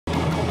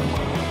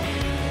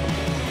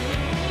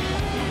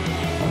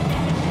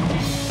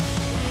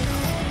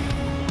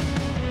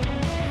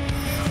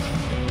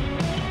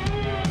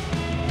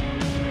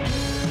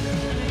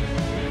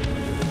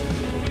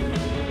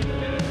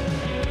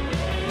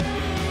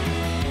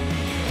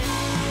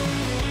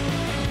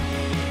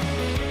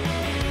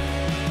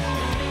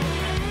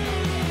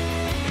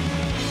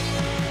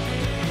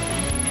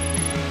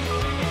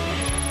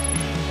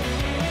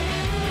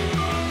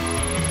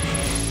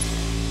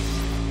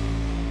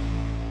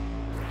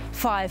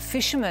5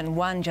 fishermen,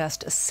 one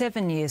just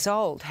 7 years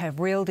old, have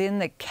reeled in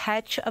the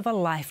catch of a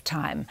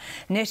lifetime,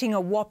 netting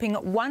a whopping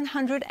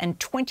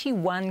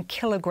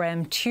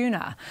 121-kilogram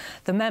tuna.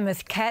 The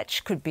mammoth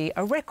catch could be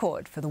a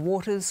record for the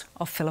waters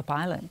of Phillip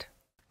Island.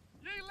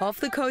 Off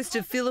the coast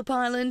of Phillip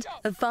Island,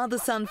 a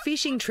father-son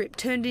fishing trip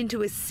turned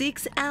into a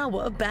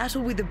 6-hour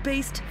battle with the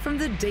beast from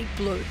the deep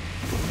blue.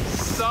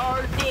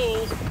 So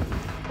cool.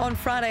 On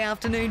Friday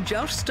afternoon,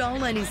 Josh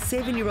Stoll and his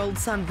 7-year-old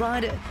son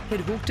Ryder had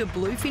hooked a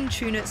bluefin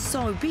tuna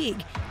so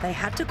big they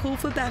had to call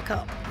for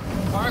backup.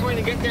 I reckon we're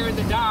going to get there in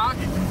the dark,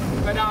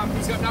 but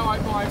he's got no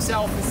hope by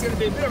himself. It's going to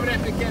be a bit of an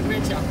epic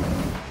adventure.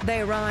 They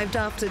arrived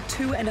after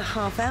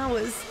 2.5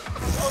 hours.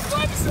 I'm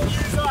glad to see you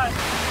guys.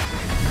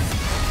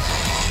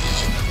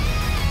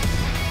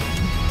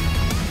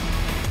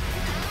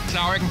 So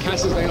I reckon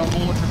Cass has been on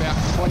board for about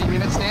 20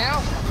 minutes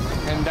now,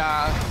 and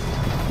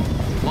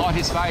light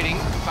is fading,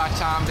 but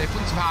they're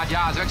putting some hard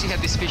yards. They've actually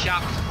had this fish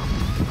up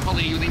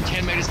probably within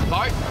 10 metres of the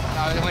boat.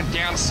 They went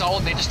down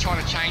solid, they're just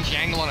trying to change the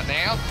angle on it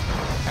now,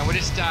 and we're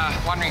just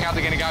wondering how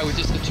they're going to go with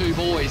just the 2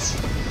 boys.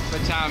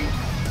 But I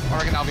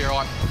reckon they'll be all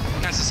right.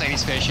 Cass has seen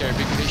his fair share of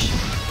big fish.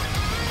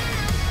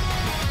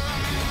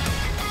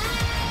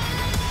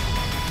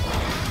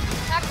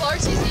 How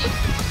close is he?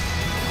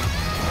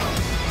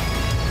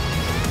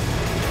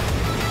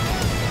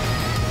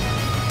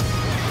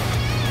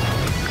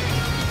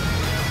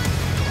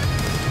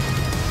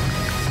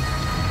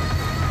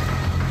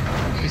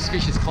 This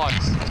fish is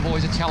close. The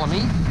boys are telling me.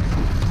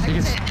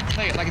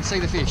 They can see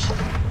the fish.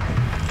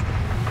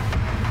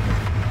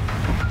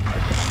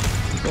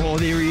 Oh,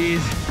 there he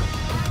is.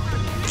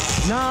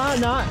 No.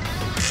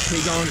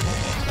 Keep going. Oh,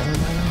 no.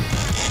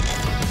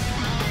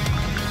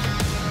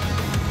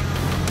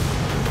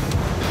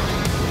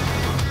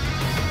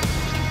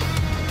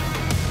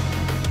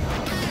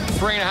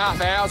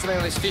 3.5 hours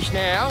on this fish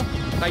now.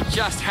 They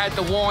just had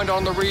the wind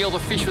on the reel. The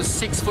fish was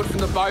 6 foot from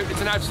the boat.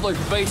 It's an absolute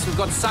beast. We've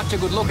got such a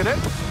good look at it.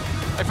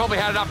 They probably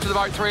had it up to the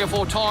boat 3 or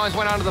 4 times,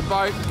 went under the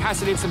boat, Cass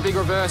did some big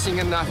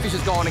reversing, and the fish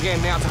is gone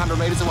again. Now it's 100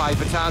 metres away.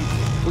 But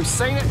we've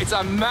seen it. It's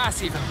a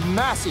massive,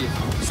 massive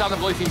southern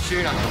bluefin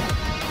tuna.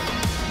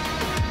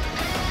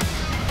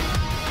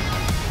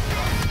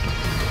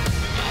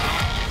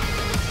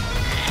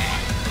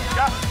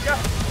 Go.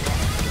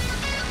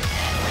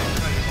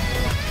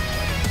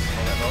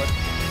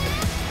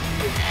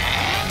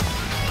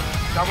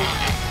 Double.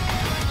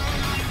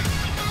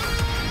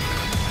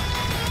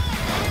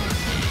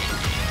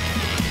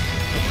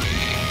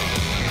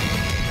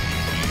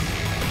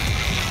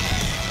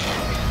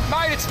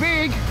 Mate, it's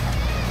big.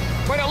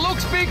 When it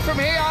looks big from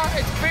here,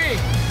 it's big.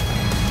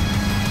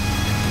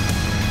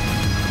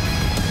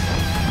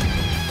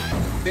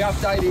 The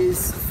update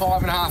is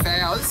 5.5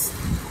 hours,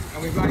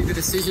 and we've made the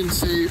decision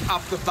to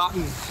up the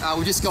button.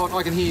 We've just got,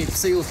 I can hear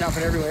seals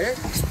jumping everywhere.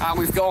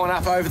 We've gone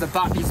up over the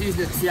button. He's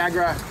using a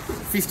Tiagra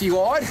 50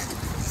 wide,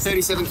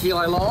 37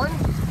 kilo line,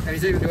 and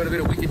he's even doing a bit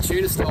of wicked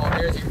tuna style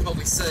there, as you can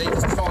probably see.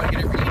 Just trying to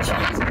get every inch.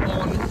 He's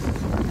on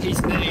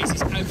his knees.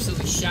 He's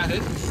absolutely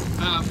shattered.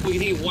 We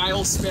can hear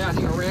whales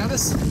spouting around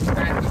us,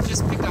 and we've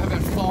just picked up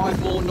about 5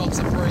 more knots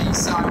of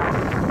breeze. So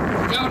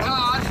we're going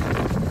hard.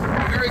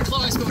 We're very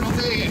close, but we're not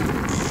there yet.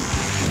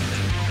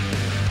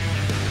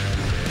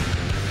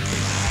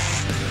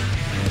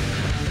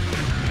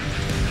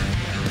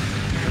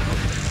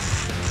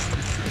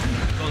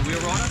 Go on the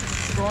wheel, Ryder.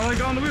 Ryder,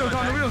 go on the wheel,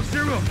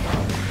 steer wheel.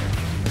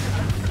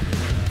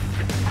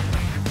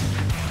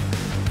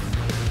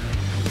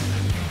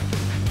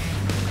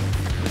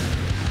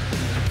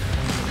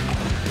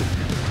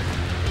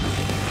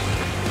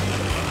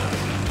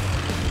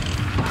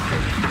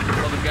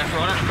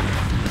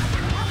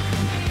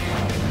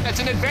 It's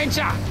an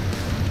adventure.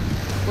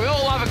 We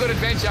all love a good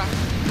adventure.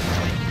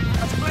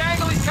 That's a good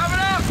angle, he's coming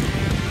up.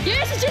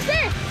 Yes, it's just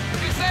there.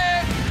 It's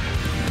there.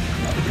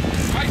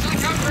 Wait till he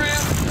comes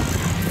around.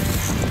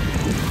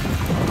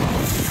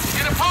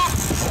 Get a pop.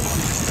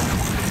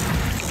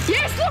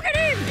 Yes, look at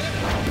him.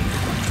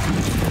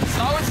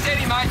 Slow and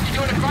steady, mate.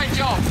 You're doing a great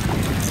job.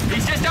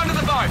 He's just under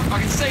the boat.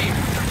 I can see him.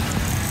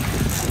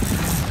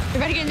 They're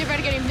about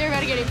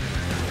to get him.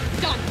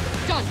 Done.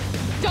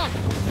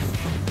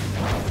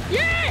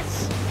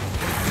 Yes!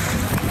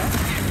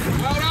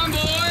 Well done,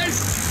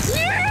 boys.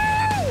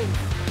 Yeah!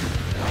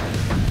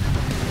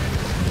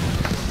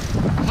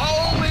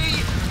 Holy.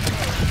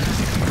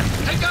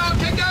 Keep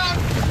going. Yes!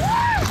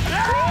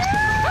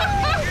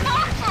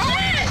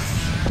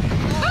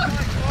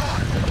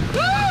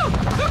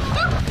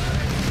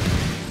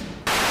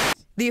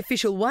 The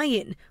official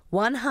weigh-in,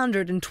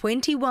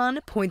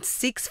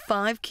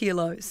 121.65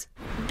 kilos.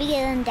 Bigger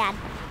than Dad.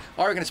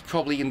 I reckon it's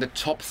probably in the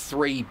top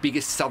 3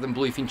 biggest southern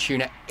bluefin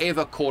tuna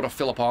ever caught off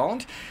Phillip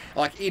Island.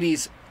 Like, it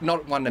is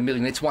not 1 in a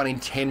million, it's 1 in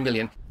 10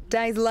 million.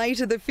 Days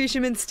later, the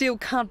fishermen still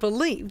can't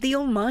believe the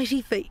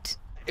almighty feat.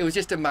 It was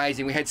just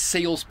amazing. We had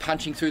seals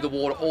punching through the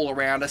water all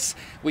around us.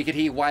 We could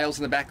hear whales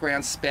in the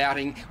background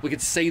spouting. We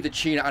could see the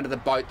tuna under the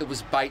boat that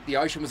was bait. The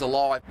ocean was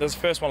alive. That was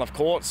the first one I've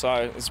caught,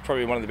 so it's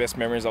probably one of the best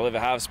memories I'll ever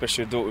have,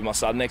 especially to do it with my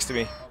son next to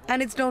me.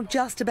 And it's not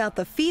just about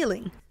the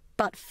feeling,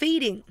 but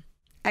feeding.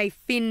 A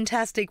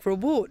fantastic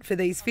reward for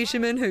these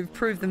fishermen who've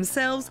proved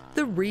themselves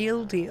the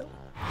real deal.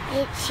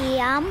 It's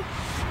yum.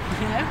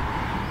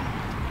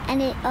 Yeah.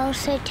 And it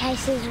also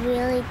tastes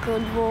really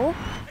good raw.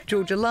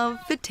 Georgia Love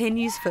for 10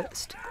 News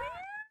First.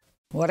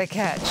 What a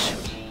catch.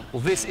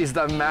 Well, this is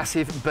the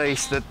massive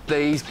beast that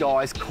these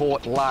guys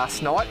caught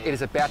last night. It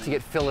is about to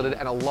get filleted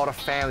and a lot of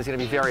families are going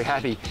to be very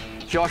happy.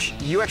 Josh,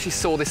 you actually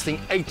saw this thing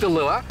eat the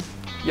lure.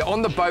 You're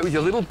on the boat with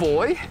your little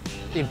boy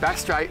in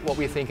Bass Strait. What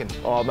were you thinking?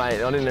 Oh,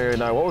 mate, I didn't even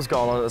know what was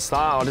going on at the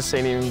start. I just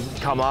seen him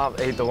come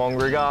up, eat the long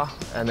rigger,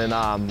 and then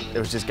it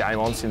was just game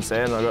on since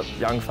then. I got a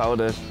young fella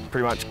to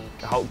pretty much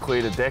help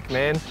clear the deck,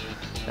 man.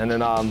 And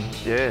then,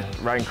 yeah,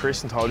 rang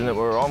Chris and told him that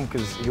we were on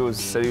because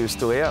said he was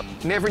still out.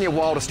 Never in your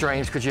wildest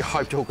dreams could you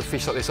hope to hook a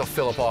fish like this off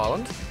Phillip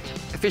Island.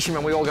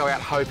 Fishermen, we all go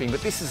out hoping,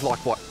 but this is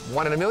like, what,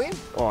 1 in a million?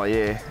 Oh,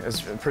 yeah, it's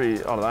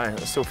pretty, I don't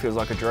know, it still feels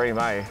like a dream,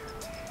 eh?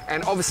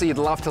 And obviously you'd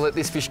love to let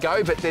this fish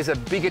go, but there's a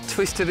bigger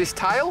twist to this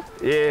tail.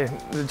 Yeah,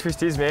 the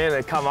twist is, man,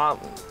 they come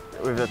up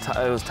with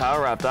it was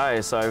tail wrapped,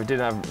 eh? So we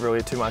didn't have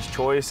really too much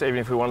choice, even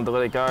if we wanted to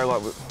let it go,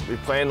 like we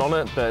planned on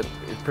it, but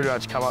it pretty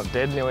much come up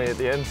dead nearly at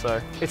the end,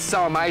 so. It's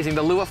so amazing.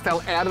 The lure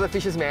fell out of the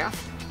fish's mouth,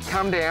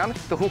 come down,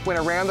 the hook went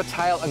around the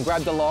tail and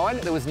grabbed the line.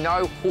 There was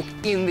no hook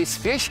in this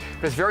fish,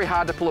 but it's very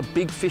hard to pull a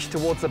big fish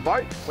towards the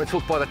boat when it's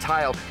hooked by the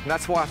tail. And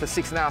that's why after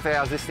 6.5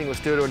 hours, this thing was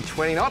still doing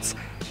 20 knots.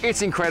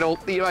 It's incredible,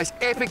 the most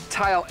epic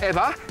tail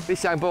ever.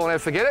 This young boy will never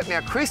forget it.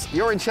 Now, Chris,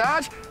 you're in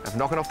charge of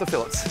knocking off the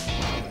fillets.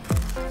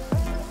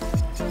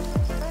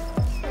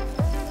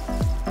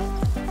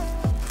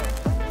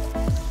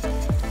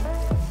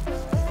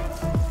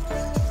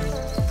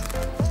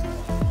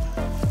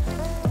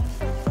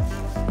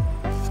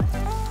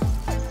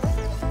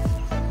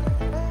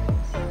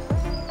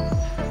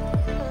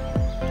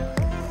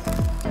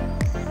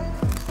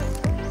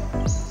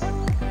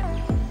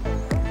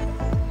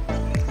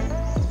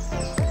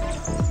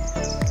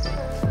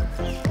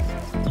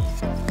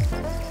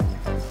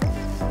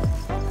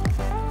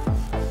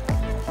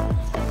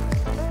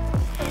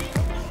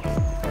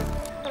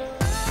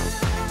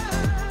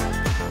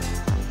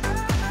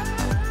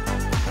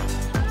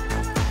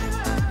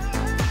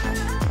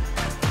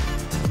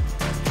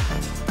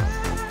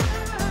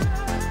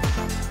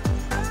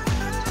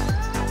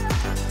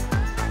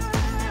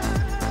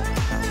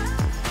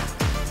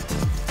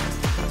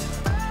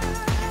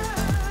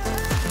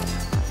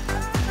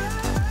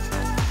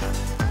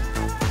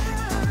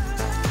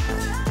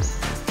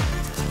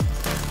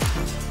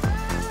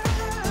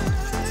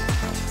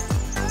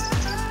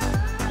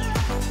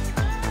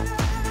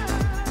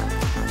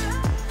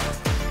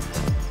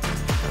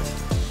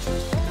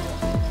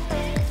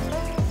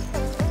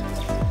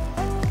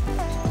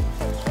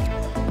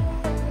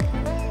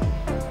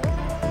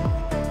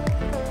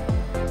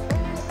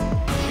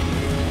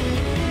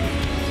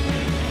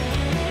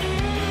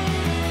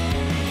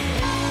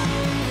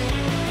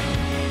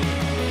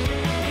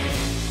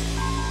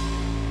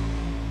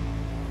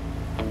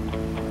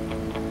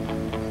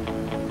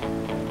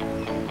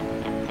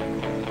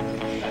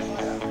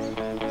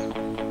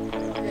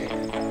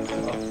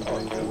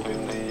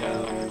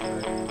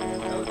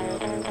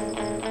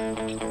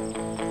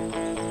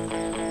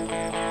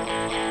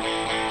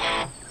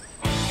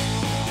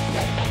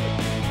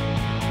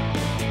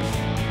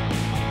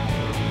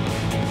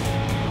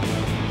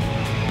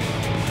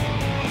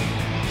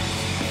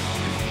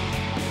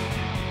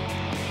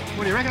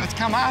 What do you reckon? It's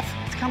come up.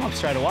 It's come up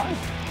straight away.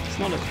 It's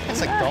not a...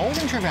 That's a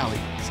golden trevally.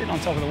 Sitting on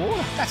top of the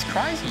water. That's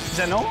crazy. Is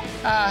that normal?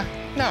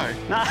 No.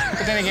 No.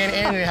 But then again,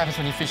 anything that happens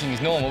when you're fishing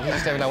is normal. You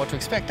just never know what to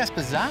expect. That's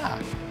bizarre.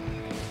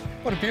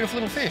 What a beautiful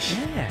little fish.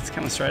 Yeah, it's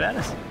coming straight at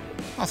us.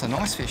 Oh, that's a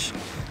nice fish.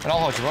 And I'll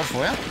hold your rod for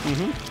you.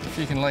 Mm-hmm. If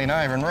you can lean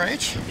over and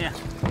reach. Yeah.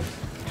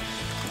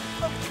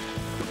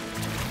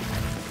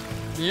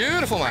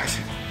 Beautiful, mate.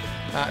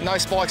 No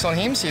spikes on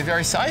him, so you're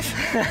very safe.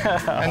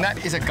 And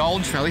that is a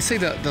golden trevally. See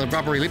the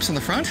rubbery lips on the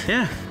front?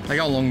 Yeah. They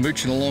go along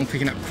mooching along,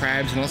 picking up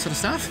crabs and all that sort of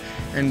stuff.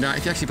 And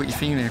if you actually put your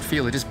finger in there and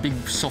feel it, just big,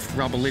 soft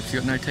rubber lips.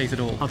 You've got no teeth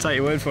at all. I'll take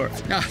your word for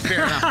it. Ah,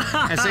 fair enough.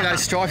 And see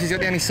those stripes he's got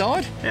down his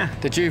side? Yeah.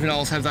 The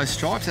juveniles have those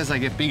stripes. As they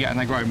get bigger, and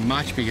they grow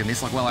much bigger than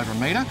this, like well over a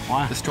metre,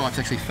 wow. The stripes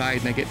actually fade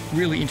and they get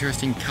really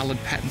interesting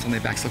coloured patterns on their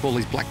backs, like all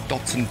these black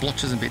dots and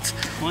blotches and bits.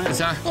 Wow. And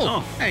so,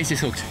 and he's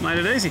just hooked. Made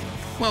it easy.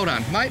 Well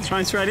done, mate.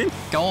 Thrown straight in.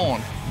 Go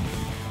on.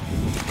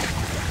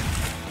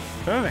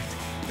 Perfect.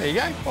 There you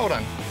go. Well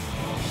done.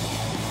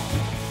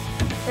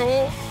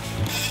 Oh.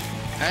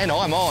 And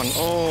I'm on.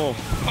 Oh.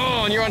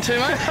 Oh, and you're on too,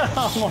 mate?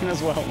 I'm on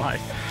as well, mate.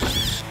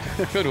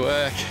 Good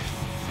work.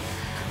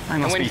 They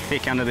must be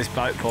thick under this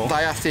boat, Paul.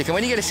 They are thick. And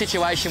when you get a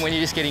situation when you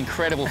just get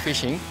incredible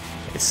fishing,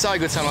 it's so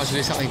good sometimes to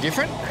do something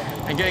different.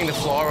 And getting the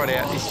fly rod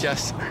out is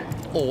just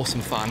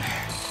awesome fun.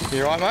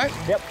 You all right,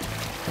 mate? Yep.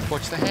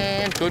 Watch the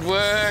hand. Good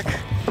work.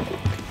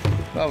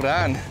 Well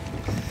done.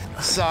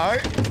 So,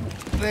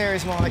 there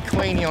is my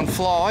Queenie on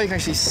fly. You can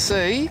actually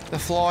see the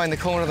fly in the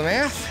corner of the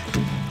mouth.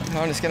 And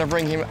I'm just going to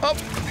bring him up.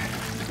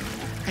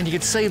 And you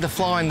can see the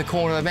fly in the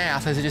corner of the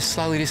mouth as it just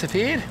slowly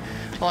disappeared.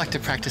 I like to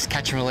practice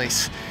catch and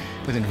release.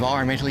 with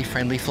environmentally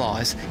friendly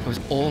flies. It was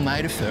all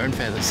made of fur and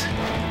feathers.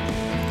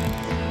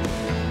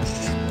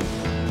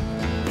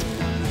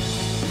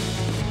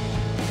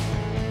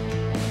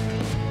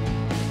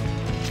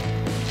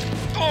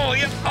 Oh,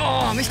 yeah.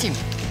 Oh, I missed him.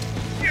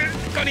 Yeah,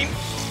 got him.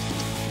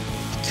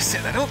 Just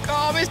set that hook.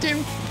 Oh, I missed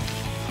him.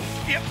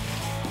 Yep.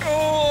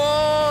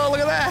 Oh, look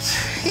at that.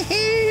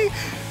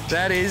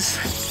 That is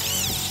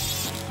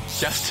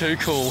just too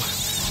cool.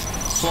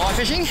 Fly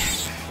fishing,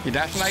 you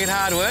don't have to make it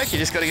hard work. You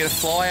just got to get a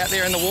fly out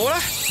there in the water.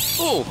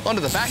 Oh,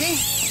 onto the backing.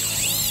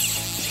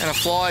 And a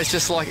fly is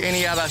just like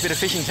any other bit of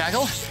fishing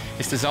tackle.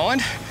 It's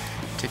designed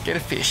to get a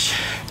fish,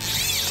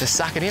 to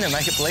suck it in and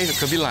make it believe it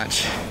could be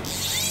lunch.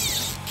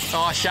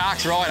 Oh,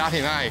 shark's right up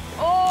him, eh?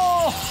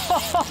 Oh!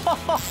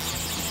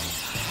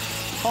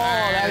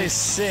 Oh, that is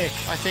sick.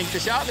 I think the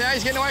shark, there,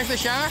 he's getting away from the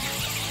shark.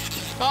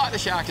 Oh, the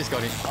shark just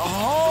got him.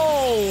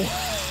 Oh!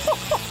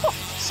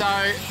 So,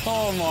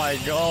 oh my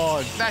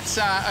God. That's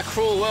a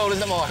cruel world,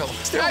 isn't it, Michael?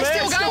 Still no,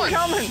 there, still going. Still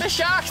coming. The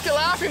shark's still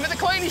after him, but the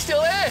queenie's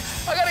still there.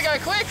 I gotta go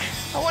quick.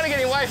 I want to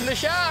get him away from the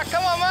shark.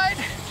 Come on, mate.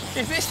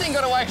 If this thing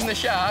got away from the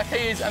shark,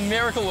 he is a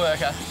miracle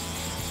worker.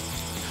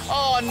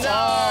 Oh no!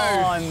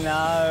 Oh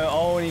no!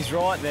 Oh, and he's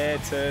right there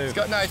too. He's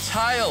got no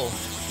tail.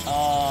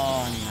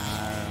 Oh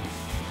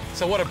no!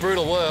 So what a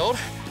brutal world.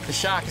 The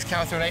shark has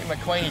come through and eaten my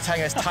queenie,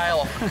 taking his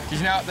tail off. Did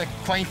you know what the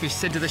queenfish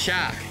said to the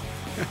shark?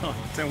 Oh,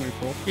 tell me,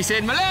 Paul. He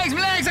said, my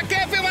legs, I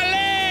can't feel my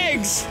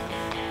legs!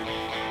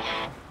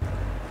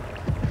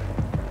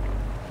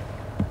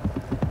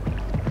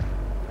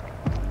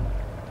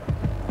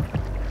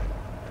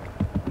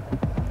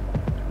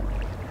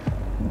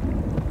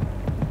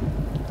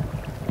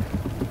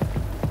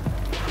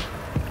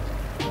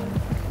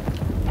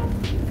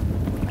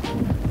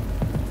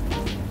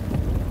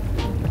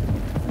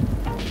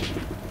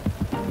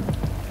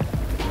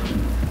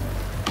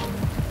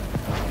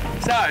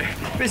 So,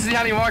 this is the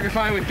only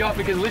microphone we've got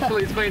because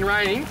literally it's been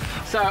raining.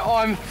 So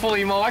I'm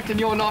fully mic'd and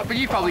you're not, but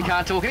you probably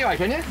can't talk anyway,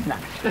 can you? No.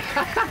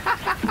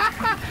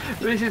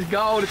 This is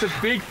gold, it's a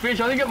big fish.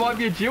 I think it might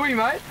be a jewie,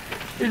 mate.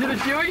 Is it a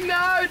jewie?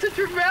 No, it's a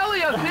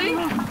trevally, I think.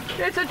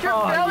 It's a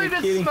trevally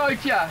that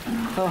smoked you.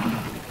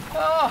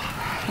 Oh,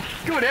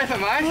 good effort,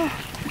 mate.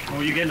 Oh,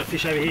 you're getting a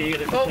fish over here.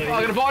 I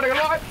got a bite, I got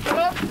a bite.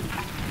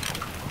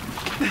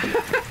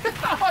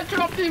 I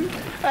dropped him.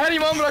 I had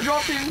him on, but I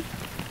dropped him.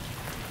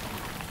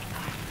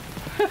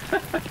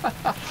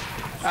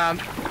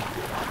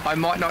 I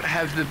might not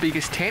have the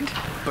biggest tent,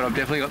 but I've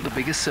definitely got the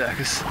biggest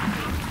circus.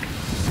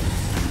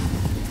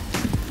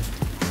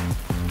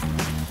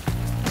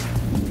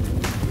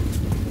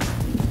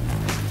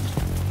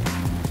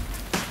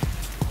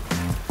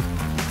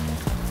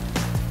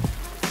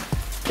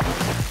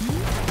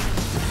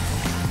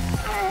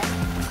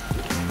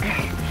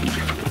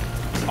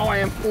 I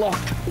am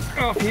locked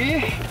up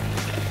here.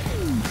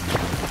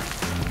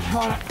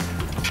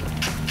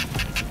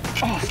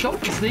 Oh, stop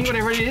this thing,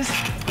 whatever it is.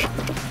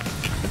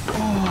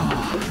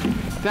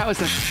 Oh, that was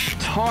the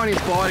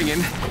tiniest bite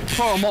again.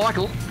 Poor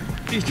Michael,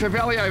 his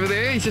trevally over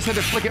there, he's just had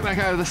to flick it back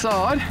over the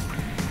side.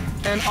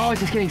 And I was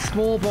just getting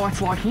small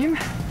bites like him.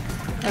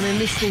 And then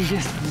this thing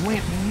just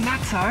went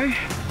nutso.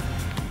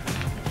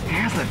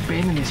 How's the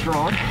bend in this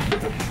rod?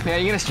 Now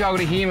you're gonna struggle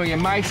to hear me, you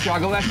may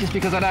struggle, that's just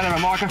because I don't have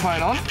a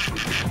microphone on.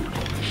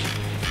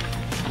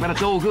 But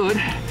it's all good.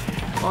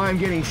 I am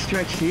getting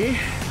stretched here.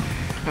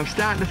 I'm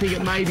starting to think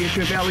it may be a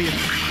trevally of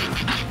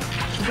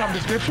some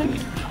description.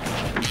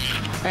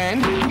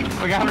 And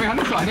we're going around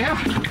this way now.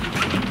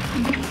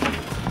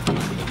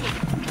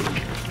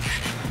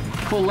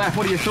 Full lap,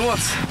 what are your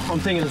thoughts? I'm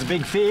thinking it's a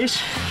big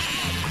fish.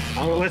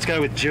 Oh, well, let's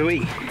go with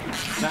jewie.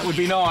 That would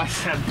be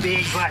nice. A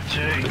big black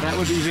jewie. That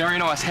would be very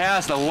nice.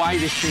 How's the way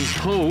this thing's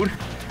pulled?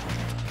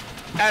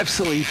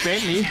 Absolutely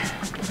bent me.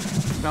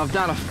 Now I've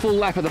done a full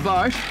lap of the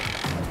boat.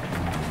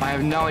 I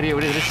have no idea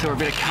what it is. I just saw a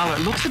bit of colour.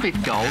 It looks a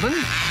bit golden.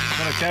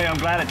 I'm gonna tell you, I'm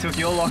glad it took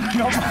your long,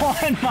 not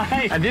mine,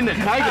 mate. And didn't it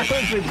take it?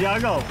 It was a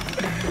juggle.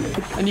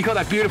 And you got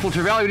that beautiful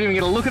trevally, we didn't even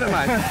get a look at it,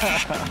 mate.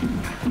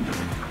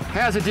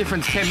 How's the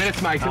difference 10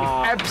 minutes makes? It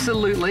was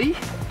absolutely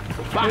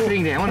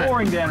bucketing down, wasn't it?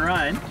 Pouring down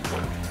rain.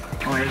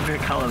 Oh, there's a bit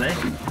of colour there.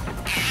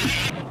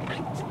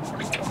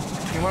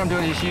 And what I'm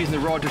doing is just using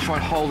the rod to try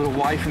and hold it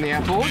away from the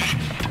outboard.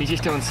 He's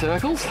just doing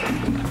circles.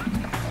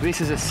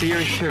 This is a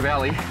serious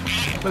trevally.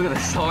 Look at the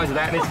size of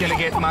that, and it's going to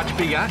get much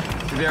bigger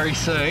very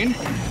soon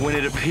when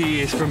it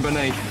appears from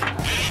beneath.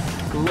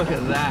 Look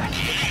at that.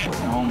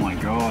 Oh my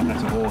God,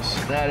 that's a horse.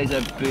 That is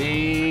a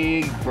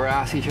big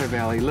brassy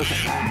trevally. Look at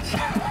that.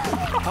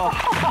 Oh.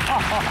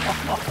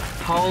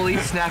 Holy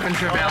snapping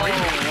trevally.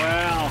 Oh,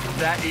 wow.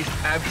 That is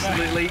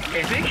absolutely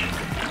epic.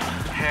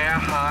 How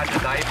hard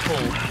did they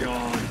pull?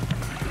 God.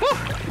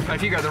 Woo. So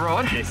if you grab the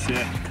rod, Yes,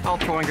 sir. I'll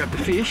try and grab the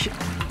fish.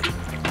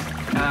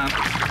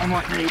 I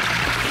might need to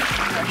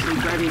actually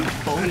grab him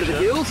under the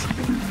gills.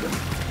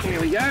 Here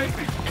we go.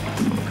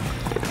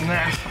 And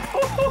that.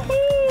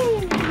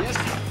 Yes.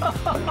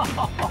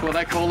 What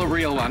they call a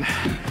real one.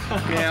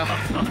 Now,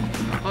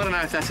 I don't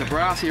know if that's a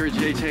brassy or a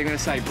GT. I'm going to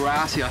say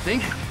brassy, I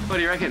think. What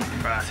do you reckon?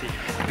 Brassy.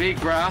 Big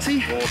brassy.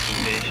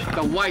 Awesome fish.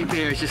 The weight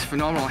there is just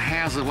phenomenal.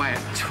 How's the way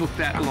it took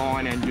that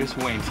line and just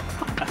went?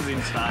 That's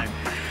insane.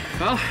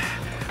 Well,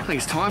 I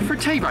think it's time for a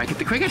tea break at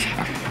the cricket.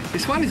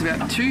 This one is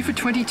about 2 for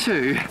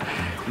 22.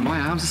 My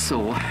arms are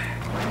sore.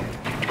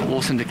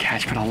 Awesome to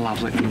catch, but I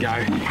love letting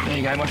go. There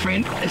you go, my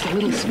friend. There's a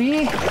little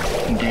spear,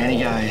 and down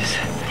he goes.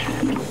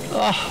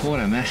 Oh, what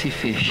a massive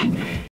fish.